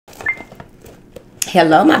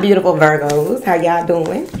Hello, my beautiful Virgos. How y'all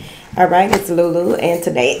doing? All right, it's Lulu, and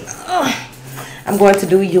today I'm going to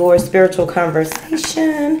do your spiritual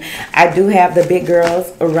conversation. I do have the big girls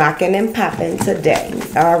rocking and popping today.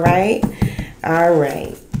 All right.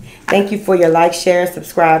 Thank you for your likes, shares,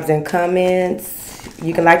 subscribes, and comments.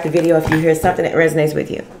 You can like the video if you hear something that resonates with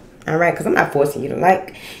you. All right, because I'm not forcing you to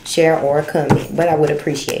like, share, or comment, but I would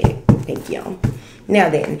appreciate it. Thank you. Now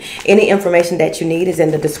then, any information that you need is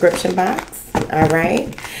in the description box. All right.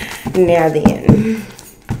 Now then,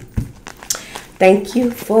 thank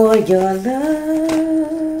you for your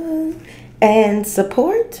love and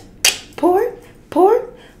support. Port.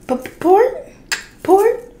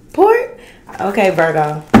 Okay,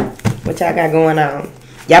 Virgo, what y'all got going on?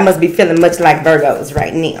 Y'all must be feeling much like Virgos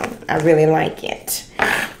right now. I really like it.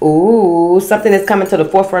 Ooh, something is coming to the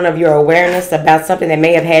forefront of your awareness about something that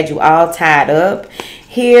may have had you all tied up.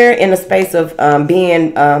 Here in the space of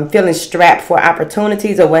feeling strapped for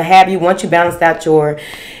opportunities or what have you, once you balanced out your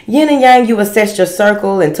yin and yang, you assessed your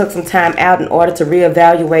circle and took some time out in order to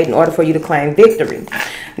reevaluate in order for you to claim victory.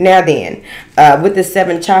 Now then, with the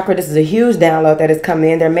 7th chakra, this is a huge download that is coming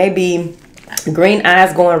in. There may be green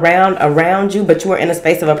eyes going around you, but you are in a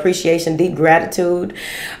space of appreciation, deep gratitude,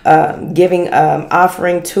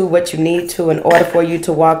 offering to what you need to in order for you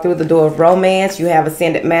to walk through the door of romance. You have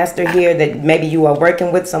ascended master here that maybe you are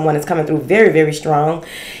working with. Someone is coming through very, very strong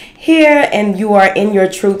here, and you are in your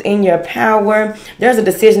truth, in your power. There's a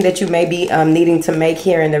decision that you may be needing to make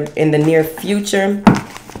here in the near future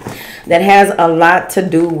that has a lot to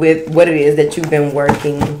do with what it is that you've been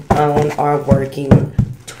working on or working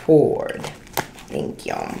toward. Thank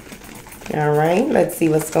you. All right, let's see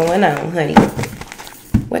what's going on, honey.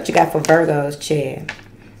 What you got for Virgos, Chad?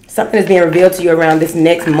 Something is being revealed to you around this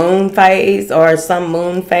next moon phase or some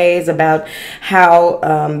moon phase about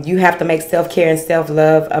how you have to make self-care and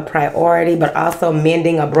self-love a priority, but also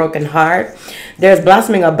mending a broken heart. There's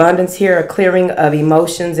blossoming abundance here, a clearing of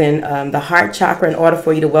emotions in the heart chakra in order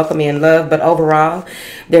for you to welcome in love. But overall,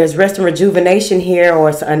 there's rest and rejuvenation here, or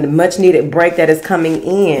a much needed break that is coming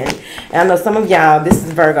in. And I know some of y'all, this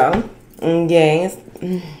is Virgo. Yes.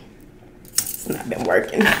 It's not been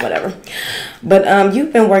working, whatever. But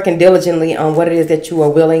you've been working diligently on what it is that you are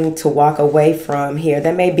willing to walk away from here.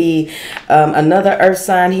 There may be another earth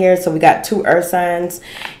sign here. So we got 2 earth signs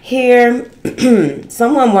here.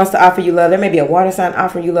 Someone wants to offer you love. There may be a water sign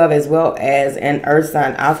offering you love as well as an earth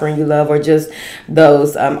sign offering you love, or just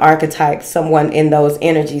those archetypes, someone in those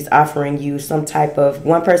energies offering you some type of,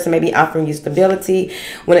 one person may be offering you stability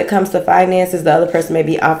when it comes to finances. The other person may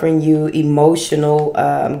be offering you emotional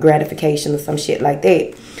gratification or some shit like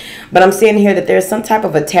that. But I'm seeing here that there's some type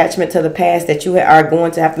of attachment to the past that you are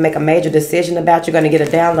going to have to make a major decision about. You're going to get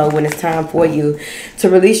a download when it's time for you to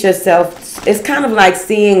release yourself. It's kind of like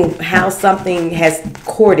seeing how something has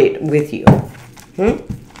courted with you.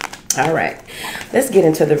 All right. Let's get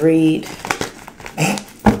into the read.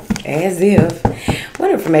 As if.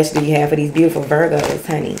 What information do you have for these beautiful Virgos,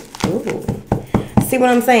 honey? Ooh. See what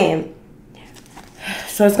I'm saying?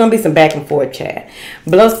 So it's going to be some back and forth chat.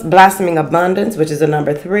 Blossoming abundance, which is a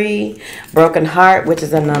number 3. Broken heart, which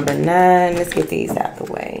is a number 9. Let's get these out the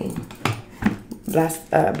way.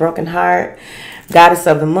 Broken heart. Goddess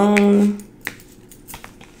of the moon.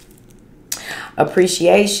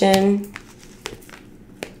 Appreciation.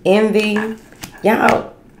 Envy.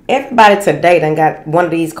 Y'all, everybody today done got one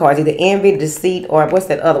of these cards. Either envy, deceit, or what's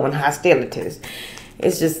that other one? Hostilities.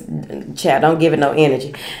 It's just, child, don't give it no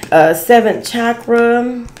energy. 7th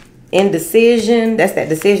chakra, indecision. That's that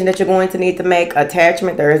decision that you're going to need to make.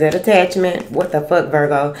 Attachment, there is that attachment. What the fuck,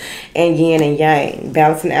 Virgo? And yin and yang.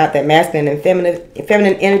 Balancing out that masculine and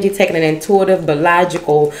feminine energy. Taking an intuitive but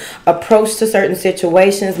logical approach to certain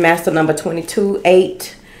situations. Master number 22,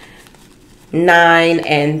 8, 9,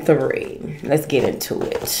 and 3. Let's get into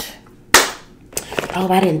it. Oh,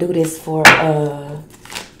 I didn't do this for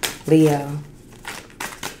Leo.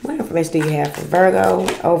 What information do you have for Virgo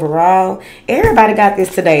overall? Everybody got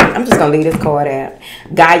this today. I'm just going to leave this card out.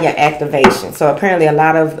 Gaia activation. So apparently a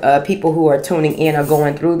lot of people who are tuning in are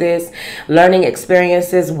going through this. Learning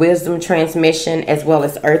experiences, wisdom transmission, as well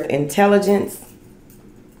as earth intelligence.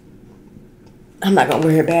 I'm not going to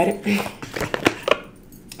worry about it.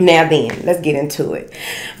 Now then, let's get into it.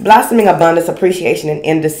 Blossoming abundance, appreciation, and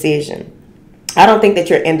indecision. I don't think that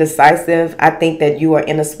you're indecisive. I think that you are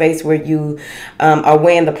in a space where you are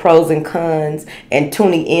weighing the pros and cons and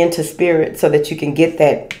tuning into spirit so that you can get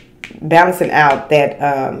that, balancing out that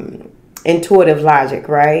intuitive logic,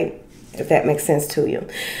 right? if that makes sense to you.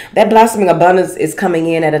 That blossoming abundance is coming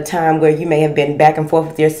in at a time where you may have been back and forth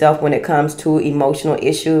with yourself when it comes to emotional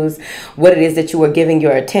issues, what it is that you are giving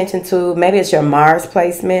your attention to. Maybe it's your Mars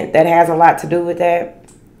placement that has a lot to do with that.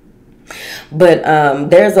 But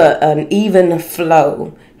there's an even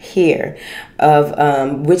flow here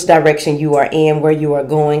of which direction you are in, where you are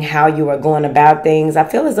going, how you are going about things. I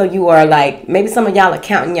feel as though you are like, maybe some of y'all are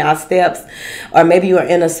counting y'all steps, or maybe you are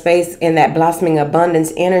in a space in that blossoming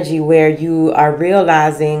abundance energy where you are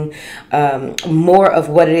realizing more of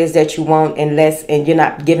what it is that you want and less, and you're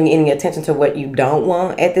not giving any attention to what you don't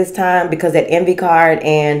want at this time, because that envy card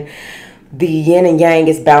and the yin and yang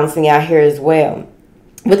is balancing out here as well.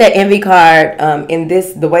 With that envy card, in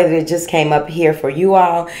this, the way that it just came up here for you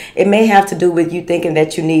all, it may have to do with you thinking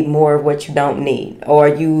that you need more of what you don't need, or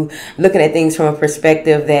you looking at things from a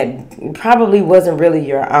perspective that probably wasn't really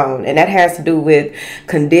your own. And that has to do with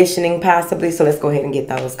conditioning possibly. So let's go ahead and get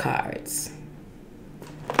those cards.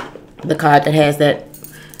 The card that has that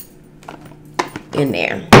in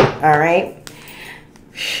there. All right.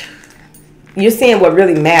 You're seeing what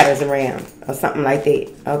really matters around, or something like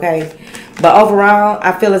that. Okay. But overall,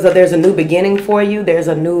 I feel as though there's a new beginning for you. There's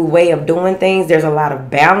a new way of doing things. There's a lot of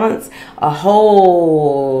balance, a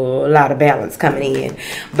whole lot of balance coming in.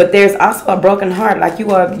 But there's also a broken heart, like you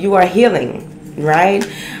are healing, right?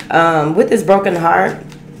 With this broken heart,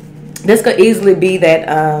 this could easily be that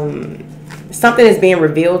something is being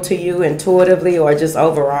revealed to you intuitively, or just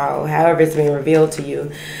overall, however it's being revealed to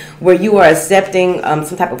you, where you are accepting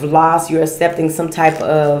some type of loss. You're accepting some type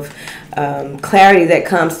of clarity that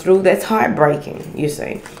comes through that's heartbreaking, you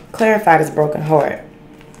see. Clarify this broken heart.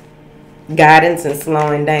 Guidance and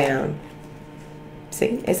slowing down.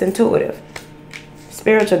 See, it's intuitive.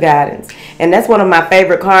 Spiritual guidance. And that's one of my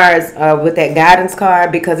favorite cards with that guidance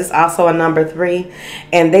card, because it's also a number 3.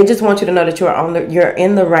 And they just want you to know that you're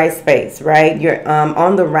in the right space, right? You're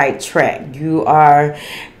on the right track. You are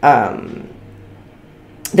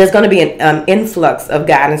there's going to be an influx of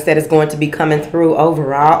guidance that is going to be coming through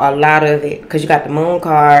overall, a lot of it, because you got the moon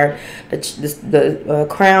card, the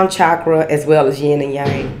crown chakra, as well as yin and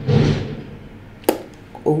yang.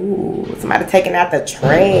 Ooh, somebody taking out the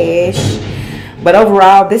trash. But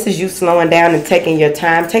overall, this is you slowing down and taking your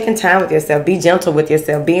time, taking time with yourself. Be gentle with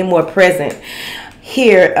yourself, being more present.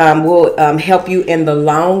 Here will help you in the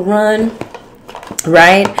long run,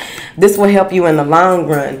 right? This will help you in the long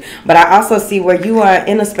run. But I also see where you are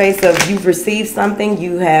in a space of, you've received something,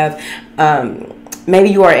 you have maybe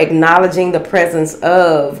you are acknowledging the presence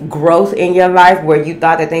of growth in your life, where you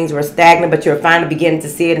thought that things were stagnant, but you're finally beginning to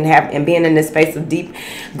see it, and being in this space of deep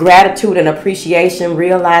gratitude and appreciation,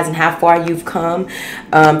 realizing how far you've come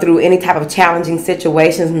through any type of challenging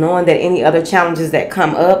situations, knowing that any other challenges that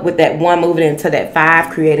come up, with that 1 moving into that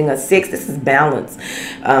 5, creating a 6, this is balance.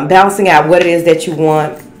 Balancing out what it is that you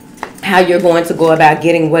want, how you're going to go about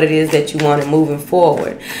getting what it is that you want and moving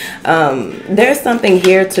forward. There's something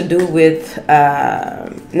here to do with, now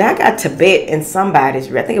I got Tibet in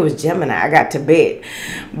somebody's, I think it was Gemini, I got Tibet.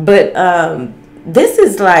 But this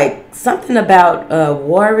is like something about a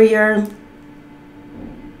warrior.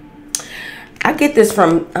 I get this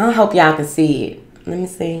from, I hope y'all can see it. Let me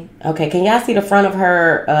see. Okay, can y'all see the front of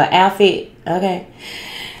her outfit? Okay.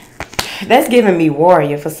 That's giving me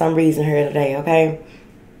warrior for some reason here today, okay?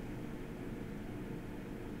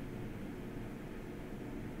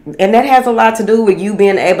 And that has a lot to do with you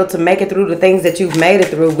being able to make it through the things that you've made it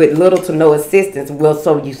through with little to no assistance. Well,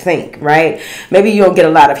 so you think, right? Maybe you don't get a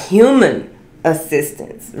lot of human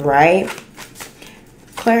assistance, right?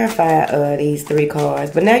 Clarify these 3 cards.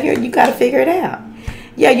 But now you got to figure it out.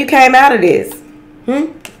 Yeah, you came out of this.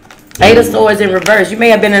 8 of Swords in reverse. You may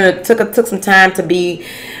have been took some time to be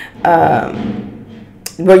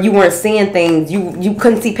where you weren't seeing things, you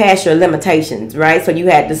couldn't see past your limitations, right? So you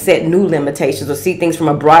had to set new limitations or see things from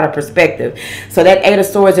a broader perspective. So that 8 of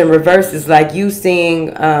Swords in reverse is like you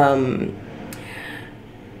seeing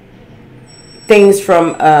things from,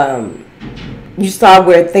 you saw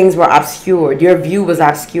where things were obscured. Your view was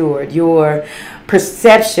obscured. Your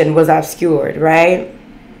perception was obscured, right?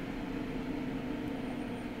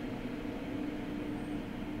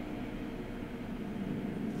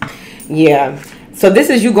 Yeah. So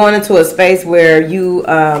this is you going into a space where you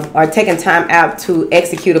are taking time out to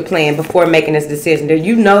execute a plan before making this decision.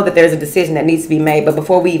 You know that there's a decision that needs to be made, but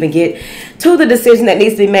before we even get to the decision that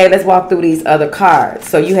needs to be made, let's walk through these other cards.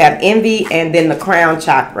 So you have envy, and then the crown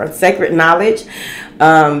chakra, sacred knowledge.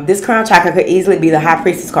 This crown chakra could easily be the high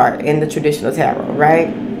priestess card in the traditional tarot, right?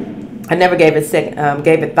 I never gave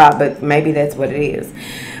it thought, but maybe that's what it is.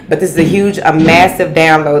 But this is a massive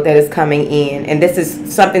download that is coming in, and this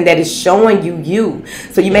is something that is showing you.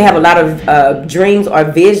 So you may have a lot of dreams or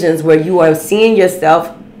visions where you are seeing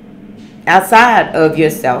yourself outside of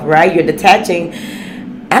yourself, right? You're detaching.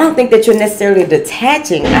 I don't think that you're necessarily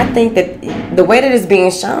detaching. I think that the way that it's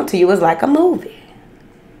being shown to you is like a movie,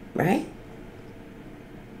 right?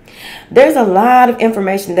 There's a lot of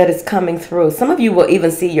information that is coming through. Some of you will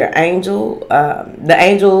even see your angel, the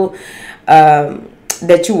angel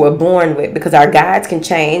that you were born with, because our guides can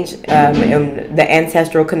change, and the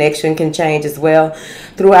ancestral connection can change as well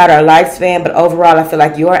throughout our lifespan. But overall, I feel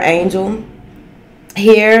like your angel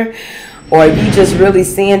here, or you just really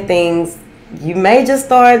seeing things. You may just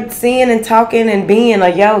start seeing and talking and being a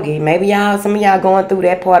yogi. Maybe some of y'all going through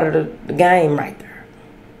that part of the game right there.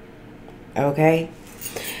 Okay.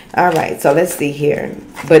 All right, so let's see here.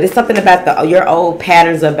 But it's something about your old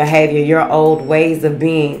patterns of behavior, your old ways of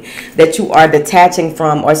being that you are detaching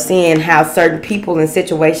from, or seeing how certain people and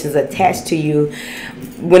situations attach to you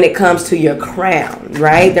when it comes to your crown,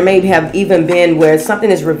 right? There may have even been where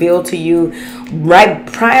something is revealed to you right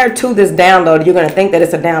prior to this download. You're going to think that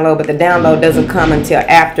it's a download, but the download doesn't come until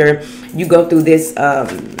after you go through this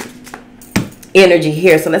energy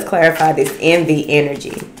here. So let's clarify this envy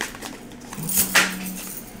energy.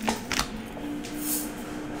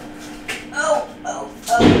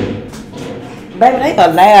 Baby, they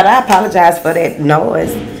are loud. I apologize for that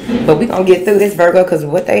noise. But we're going to get through this, Virgo, because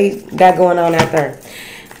what they got going on out there.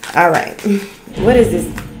 All right. What is this?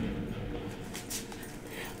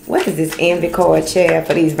 What is this envy card chair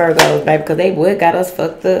for these Virgos, baby? Because they would got us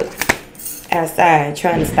fucked up outside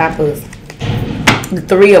trying to stop us. The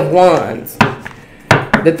Three of Wands.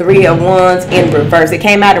 The Three of Wands in reverse. It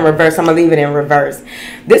came out in reverse. I'm going to leave it in reverse.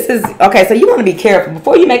 This is, okay, so you want to be careful.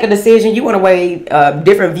 Before you make a decision, you want to weigh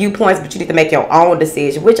different viewpoints, but you need to make your own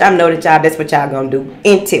decision, which I know that that's what y'all going to do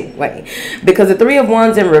anyway. Because the Three of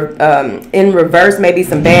Wands in reverse may be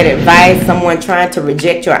some bad advice, someone trying to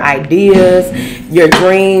reject your ideas, your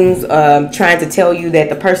dreams, trying to tell you that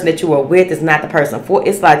the person that you are with is not the person for.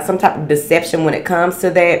 It's like some type of deception when it comes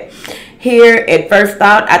to that. Here, at first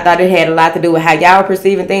thought, I thought it had a lot to do with how y'all are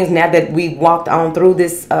perceiving things. Now that we walked on through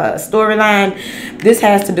this storyline, this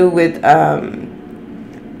has to do with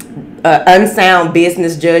unsound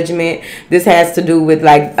business judgment. This has to do with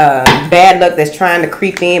like bad luck that's trying to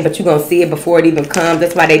creep in, but you're going to see it before it even comes.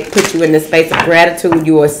 That's why they put you in the space of gratitude.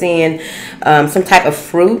 You are seeing some type of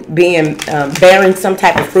fruit, bearing some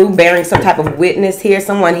type of fruit, bearing some type of witness here.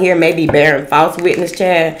 Someone here may be bearing false witness,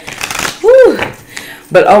 Chad. Whew.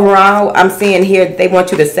 But overall, I'm seeing here that they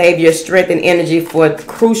want you to save your strength and energy for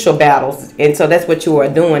crucial battles. And so that's what you are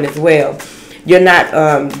doing as well. You're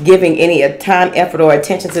not giving any time, effort, or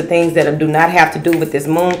attention to things that do not have to do with this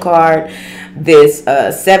moon card, this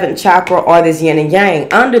seventh chakra, or this yin and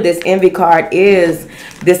yang. Under this envy card is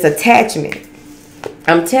this attachment.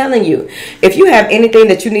 I'm telling you, if you have anything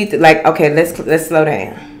that you need to, like, okay, let's slow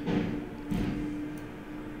down.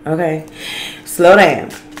 Okay, slow down.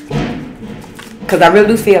 Because I really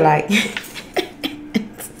do feel like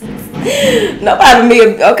nobody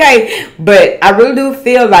me, okay, but I really do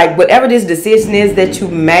feel like whatever this decision is that you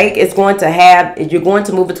make, it's going to have, you're going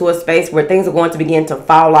to move into a space where things are going to begin to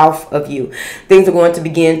fall off of you. Things are going to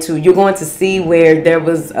you're going to see where there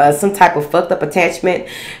was some type of fucked up attachment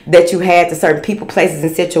that you had to certain people, places,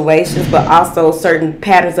 and situations, but also certain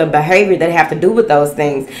patterns of behavior that have to do with those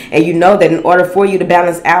things. And you know that in order for you to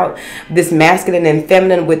balance out this masculine and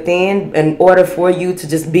feminine within, in order for you to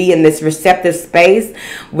just be in this receptive space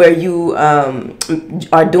where you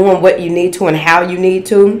are doing what you need to and how you need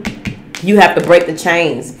to, you have to break the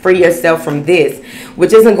chains, free yourself from this,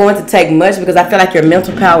 which isn't going to take much, because I feel like your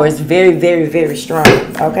mental power is very, very, very strong.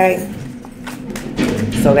 Okay,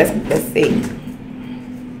 so let's see.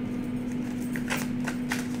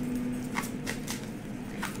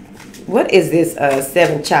 What is this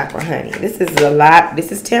seventh chakra, honey? This is a lot.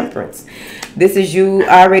 This is temperance. This is you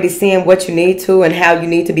already seeing what you need to and how you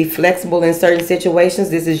need to be flexible in certain situations.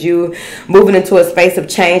 This is you moving into a space of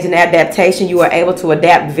change and adaptation. You are able to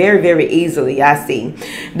adapt very, very easily, I see.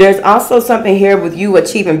 There's also something here with you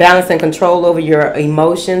achieving balance and control over your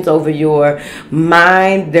emotions, over your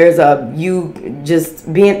mind. There's you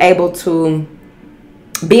just being able to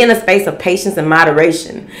be in a space of patience and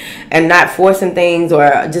moderation and not forcing things, or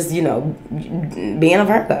just, you know, being a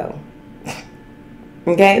Virgo.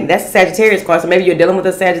 Okay, that's a Sagittarius card, so maybe you're dealing with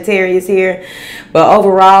a Sagittarius here. But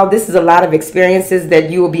overall, this is a lot of experiences that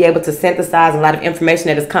you will be able to synthesize, a lot of information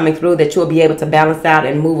that is coming through that you'll be able to balance out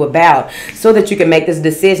and move about so that you can make this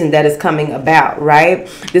decision that is coming about, right?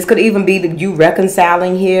 This could even be you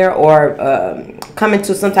reconciling here or coming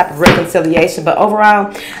to some type of reconciliation. But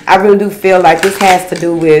overall, I really do feel like this has to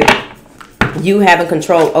do with you having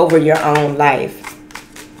control over your own life.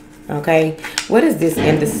 Okay, what is this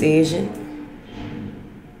indecision?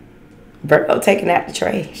 Virgo taking out the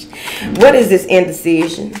trash. What is this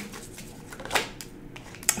indecision?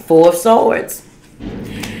 Four of Swords.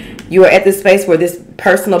 You are at this space where this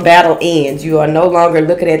personal battle ends. You are no longer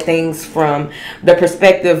looking at things from the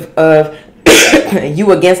perspective of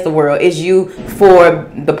you against the world. It's you for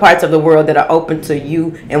the parts of the world that are open to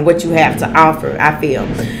you and what you have to offer, I feel.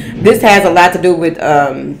 This has a lot to do with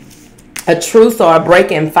a truce or a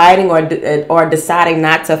break in fighting, or deciding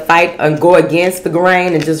not to fight and go against the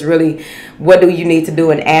grain, and just really what do you need to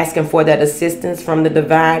do, and asking for that assistance from the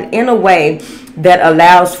divine in a way that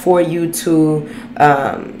allows for you to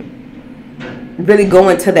really go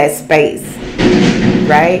into that space,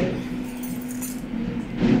 right?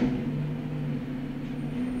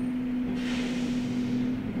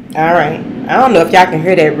 All right, I don't know if y'all can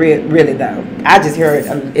hear that really though. I just heard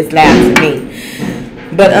it's loud to me.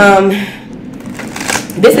 But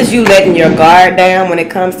this is you letting your guard down when it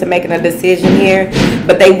comes to making a decision here.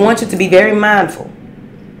 But they want you to be very mindful.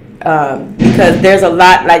 Because there's a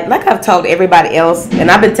lot, like I've told everybody else,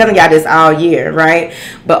 and I've been telling y'all this all year, right?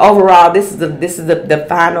 But overall, this is the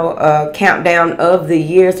final countdown of the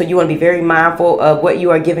year. So you want to be very mindful of what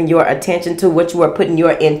you are giving your attention to, what you are putting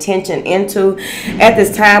your intention into at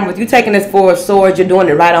this time. With you taking this Four of Swords, you're doing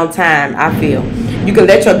it right on time, I feel. You can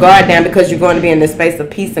let your guard down because you're going to be in this space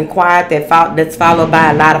of peace and quiet that's followed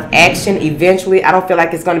by a lot of action eventually. I don't feel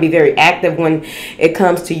like it's going to be very active when it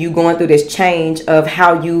comes to you going through this change of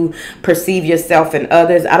how you perceive yourself and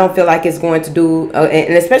others. I don't feel like it's going to do,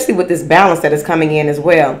 and especially with this balance that is coming in as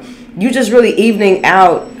well. You just really evening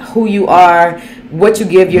out who you are, what you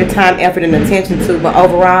give your time, effort, and attention to. But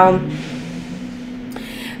overall,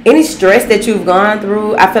 any stress that you've gone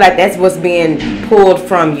through, I feel like that's what's being pulled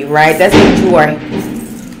from you, right? That's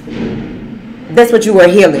what you are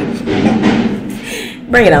healing.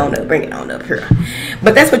 Bring it on up here.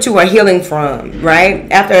 But that's what you are healing from,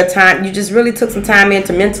 right? After a time, you just really took some time in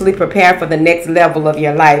to mentally prepare for the next level of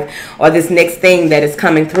your life, or this next thing that is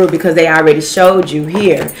coming through, because they already showed you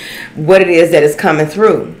here what it is that is coming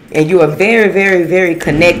through. And you are very, very, very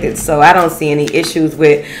connected. So I don't see any issues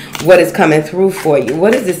with what is coming through for you.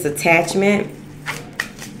 What is this attachment?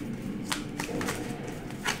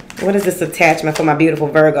 What is this attachment for my beautiful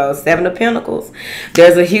Virgos? Seven of Pentacles.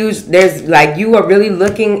 There's like you are really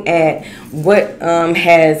looking at what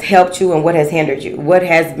has helped you and what has hindered you. What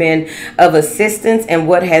has been of assistance and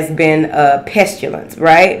what has been pestilence,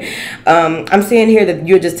 right? I'm seeing here that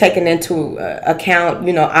you're just taking into account,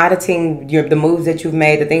 you know, auditing the moves that you've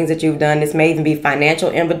made, the things that you've done. This may even be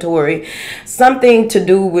financial inventory. Something to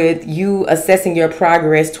do with you assessing your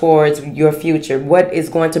progress towards your future. What is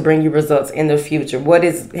going to bring you results in the future? What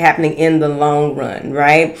is happening in the long run,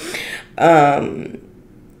 right?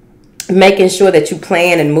 Making sure that you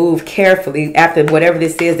plan and move carefully after whatever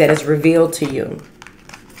this is that is revealed to you.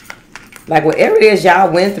 Like whatever it is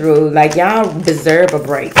y'all went through, like y'all deserve a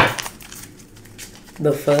break.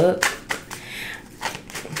 The fuck?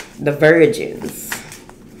 The Virgins.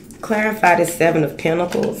 Clarify this Seven of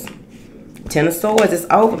Pentacles. Ten of Swords. It's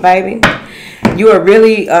over, baby. You are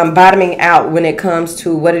really bottoming out when it comes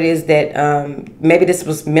to what it is that maybe this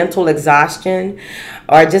was mental exhaustion,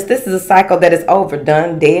 or just this is a cycle that is over,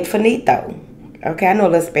 done, dead, finito. Okay, I know a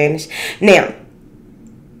little Spanish. Now,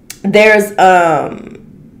 there's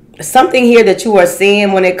something here that you are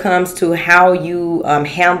seeing when it comes to how you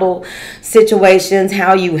handle situations,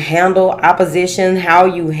 how you handle opposition, how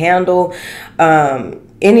you handle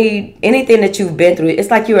anything that you've been through.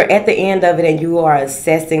 It's like you are at the end of it and you are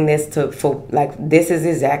assessing this for like, this is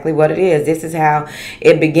exactly what it is. This is how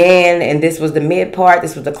it began, and this was the mid part,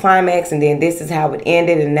 this was the climax, and then this is how it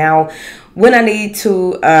ended. And now when I need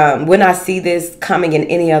to when I see this coming in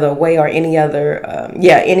any other way, or any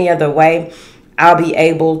other way, I'll be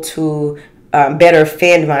able to better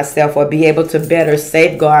fend myself, or be able to better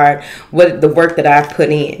safeguard the work that I've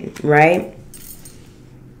put in, right?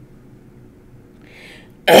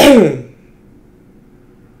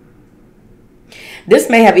 This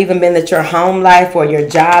may have even been that your home life or your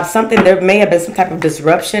job, something, there may have been some type of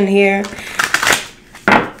disruption here.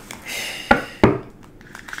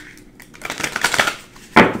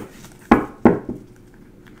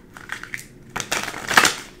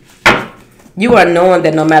 You are knowing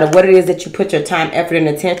that no matter what it is that you put your time, effort, and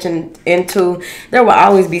attention into, there will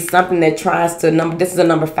always be something that tries to, this is a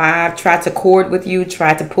number 5, try to cord with you,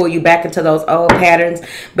 try to pull you back into those old patterns,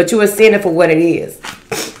 but you are seeing it for what it is.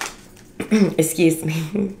 Excuse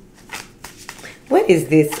me. What is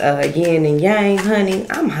this yin and yang, honey?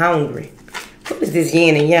 I'm hungry. What is this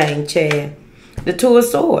yin and yang, Chad? The 2 of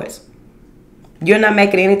Swords. You're not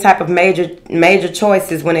making any type of major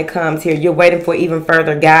choices when it comes here. You're waiting for even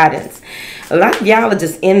further guidance. A lot of y'all are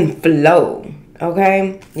just in flow,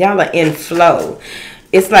 okay? Y'all are in flow.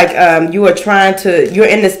 It's like you are you're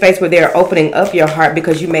in the space where they're opening up your heart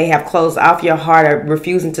because you may have closed off your heart or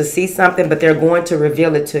refusing to see something, but they're going to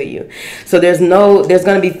reveal it to you. So there's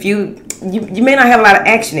going to be you may not have a lot of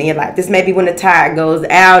action in your life. This may be when the tide goes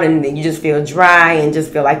out and you just feel dry and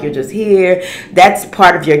just feel like you're just here. That's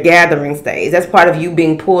part of your gathering stage. That's part of you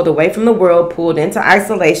being pulled away from the world, pulled into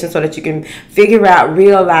isolation so that you can figure out,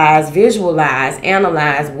 realize, visualize,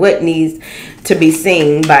 analyze what needs to be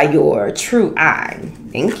seen by your true eye.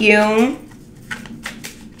 Thank you.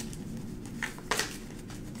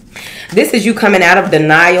 This is you coming out of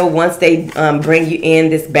denial. Once they bring you in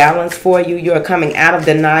this balance for you, you're coming out of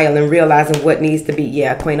denial and realizing what needs to be.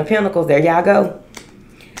 Yeah, Queen of Pentacles. There y'all go.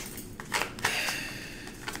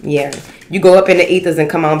 Yeah. You go up in the ethers and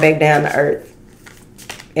come on back down to earth.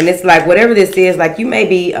 And it's like whatever this is, like you may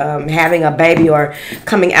be having a baby or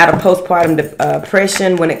coming out of postpartum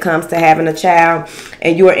depression when it comes to having a child.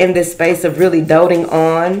 And you are in this space of really doting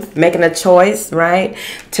on, making a choice, right,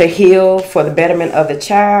 to heal for the betterment of the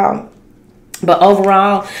child. But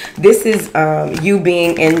overall, this is you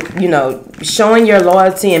being showing your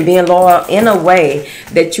loyalty and being loyal in a way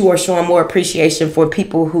that you are showing more appreciation for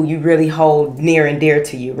people who you really hold near and dear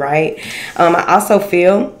to you, right? I also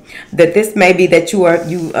feel that this may be that you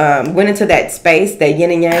went into that space, that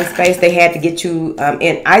yin and yang space. They had to get you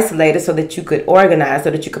isolated so that you could organize,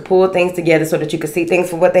 so that you could pull things together, so that you could see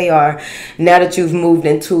things for what they are. Now that you've moved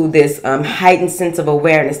into this heightened sense of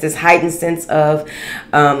awareness, this heightened sense of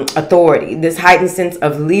authority, this heightened sense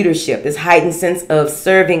of leadership, this heightened sense of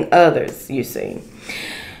serving others, you see.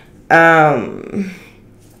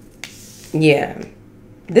 Yeah.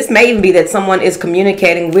 This may even be that someone is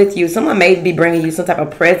communicating with you. Someone may be bringing you some type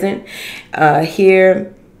of present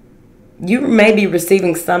here. You may be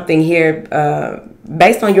receiving something here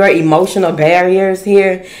based on your emotional barriers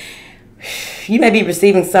here. You may be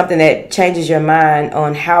receiving something that changes your mind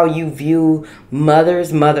on how you view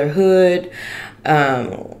motherhood,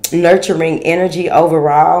 nurturing energy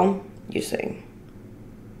overall, you see.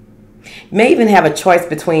 You may even have a choice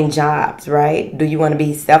between jobs, right? Do you want to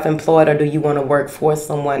be self-employed or do you want to work for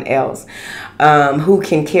someone else who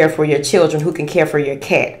can care for your children, who can care for your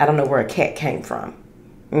cat? I don't know where a cat came from.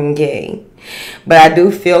 Okay. But I do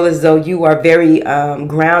feel as though you are very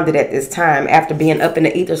grounded at this time after being up in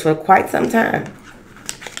the ethers for quite some time.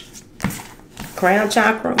 Crown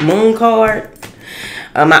chakra, moon card.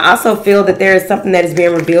 I also feel that there is something that is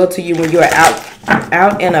being revealed to you when you're out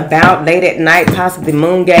and about late at night, possibly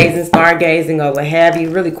moon gazing, stargazing, or what have you.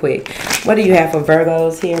 Really quick, what do you have for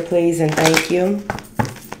Virgos here, please? And thank you.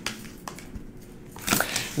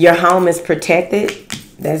 Your home is protected.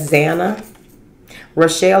 That's Xana.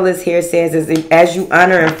 Rochelle is here, says, as you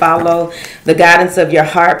honor and follow the guidance of your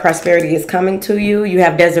heart, prosperity is coming to you. You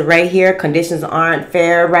have Desiree here. Conditions aren't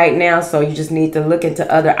fair right now, so you just need to look into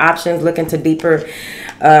other options, look into deeper.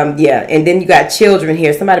 Yeah, and then you got children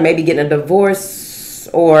here. Somebody may be getting a divorce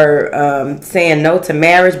or saying no to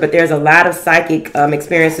marriage, but there's a lot of psychic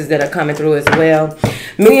experiences that are coming through as well.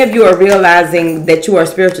 Many of you are realizing that you are a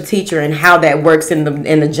spiritual teacher and how that works in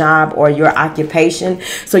the job or your occupation.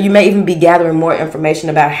 So you may even be gathering more information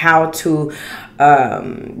about how to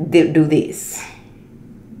do this.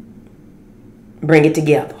 Bring it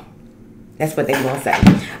together. That's what they're going to say.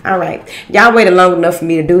 All right. Y'all waited long enough for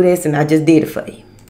me to do this, and I just did it for you.